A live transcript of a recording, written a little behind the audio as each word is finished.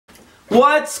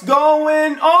What's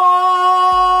going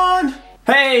on?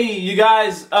 Hey, you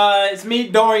guys, it's me,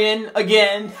 Dorian,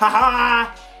 again. Ha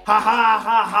ha, ha ha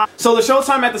ha ha. So the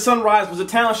Showtime at the Sunrise was a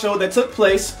talent show that took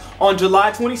place on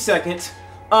July 22nd.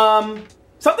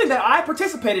 Something that I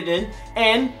participated in,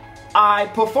 and I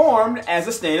performed as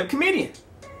a stand-up comedian.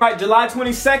 Right, July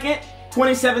 22nd,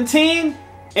 2017,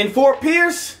 in Fort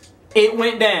Pierce, it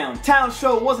went down. Talent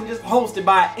show wasn't just hosted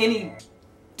by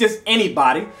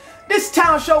anybody. This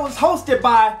talent show was hosted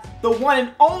by the one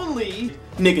and only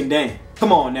Nick and Dan.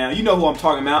 Come on now, you know who I'm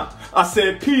talking about. I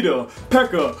said Peter,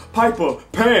 Pecker, Piper,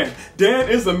 Pan. Dan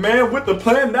is a man with the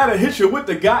plan that'll hit you with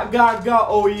the got.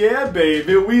 Oh yeah,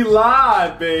 baby, we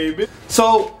live, baby.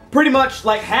 So pretty much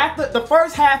like the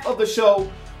first half of the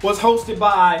show was hosted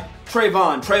by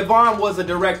Trayvon. Trayvon was the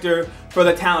director for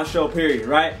the talent show, period,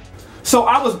 right? So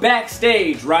I was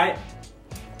backstage, right?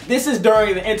 This is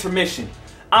during the intermission.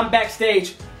 I'm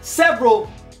backstage. Several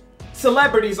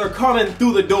celebrities are coming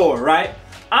through the door, right?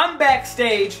 I'm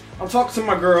backstage, I'm talking to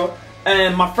my girl,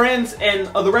 and my friends and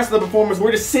the rest of the performers,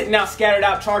 we're just sitting out, scattered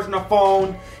out, charging our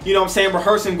phone, you know what I'm saying,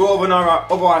 rehearsing, go over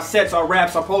our sets, our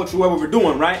raps, our poetry, what we were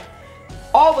doing, right?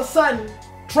 All of a sudden,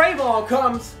 Trayvon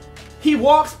comes, he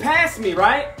walks past me,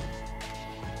 right?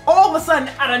 All of a sudden,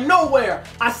 out of nowhere,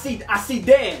 I see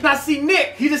Dan, and I see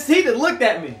Nick, he just looked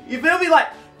at me, you feel me? Like,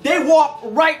 they walked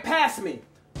right past me.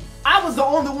 I was the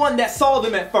only one that saw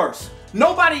them at first.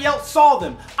 Nobody else saw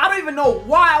them. I don't even know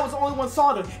why I was the only one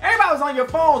saw them. Everybody was on your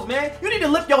phones, man. You need to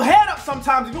lift your head up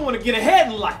sometimes if you want to get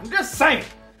ahead in life. I'm just saying.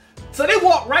 So they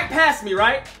walked right past me,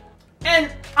 right?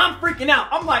 And I'm freaking out.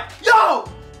 I'm like, yo,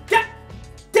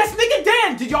 that's Nick and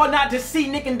Dan. Did y'all not just see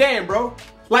Nick and Dan, bro?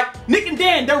 Like, Nick and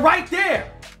Dan, they're right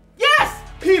there. Yes!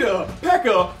 Peter,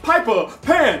 Pecker, Piper,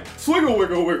 Pan, swiggle,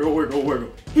 wiggle, wiggle, wiggle,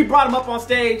 wiggle. He brought him up on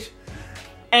stage.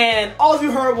 And all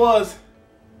you heard was,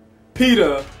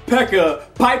 Peter, Pecker,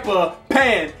 Piper,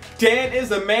 Pan. Dan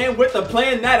is a man with a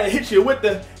plan that'll hit you with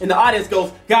the... And the audience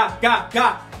goes, ga.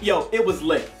 Yo, it was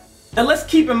lit. And let's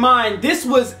keep in mind, this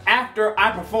was after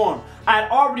I performed. I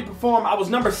had already performed. I was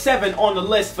number 7 on the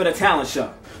list for the talent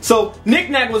show. So, Nick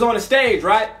Nack was on the stage,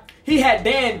 right? He had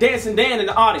Dan, Dancing Dan in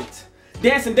the audience.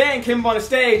 Dancing Dan came up on the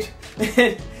stage,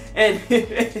 and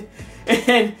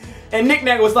Nick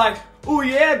Nack was like, ooh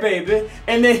yeah, baby.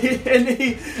 And then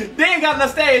Dan got on the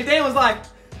stage. Dan was like,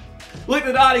 looked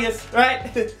at the audience,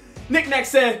 right? Nick Nack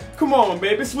said, come on,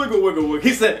 baby, swiggle, wiggle, wiggle.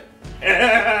 He said,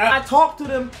 I talked to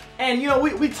them, and you know,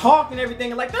 we talked and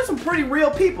everything, and like, they're some pretty real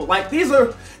people. Like,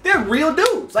 they're real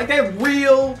dudes. Like, they're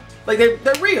real, like,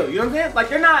 they're real, you know what I'm saying? Like,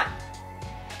 they're not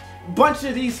a bunch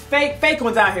of these fake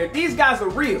ones out here. These guys are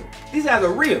real. These guys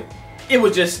are real. It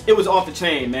was off the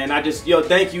chain, man. Yo,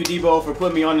 thank you, Debo, for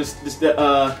putting me on this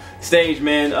stage,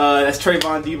 man. That's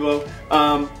Trayvon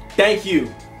Debo. Thank you.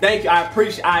 I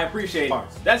appreciate it.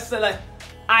 That's like,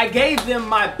 I gave them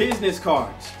my business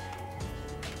cards.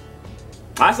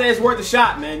 I say it's worth a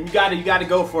shot, man. You gotta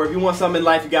go for it. If you want something in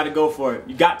life, you gotta go for it.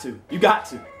 You got to.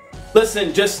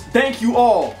 Listen, just thank you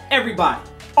all, everybody,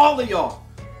 all of y'all,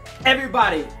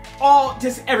 everybody,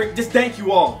 just thank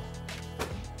you all.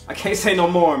 I can't say no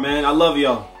more, man. I love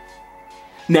y'all.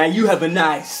 Now you have a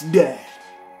nice day.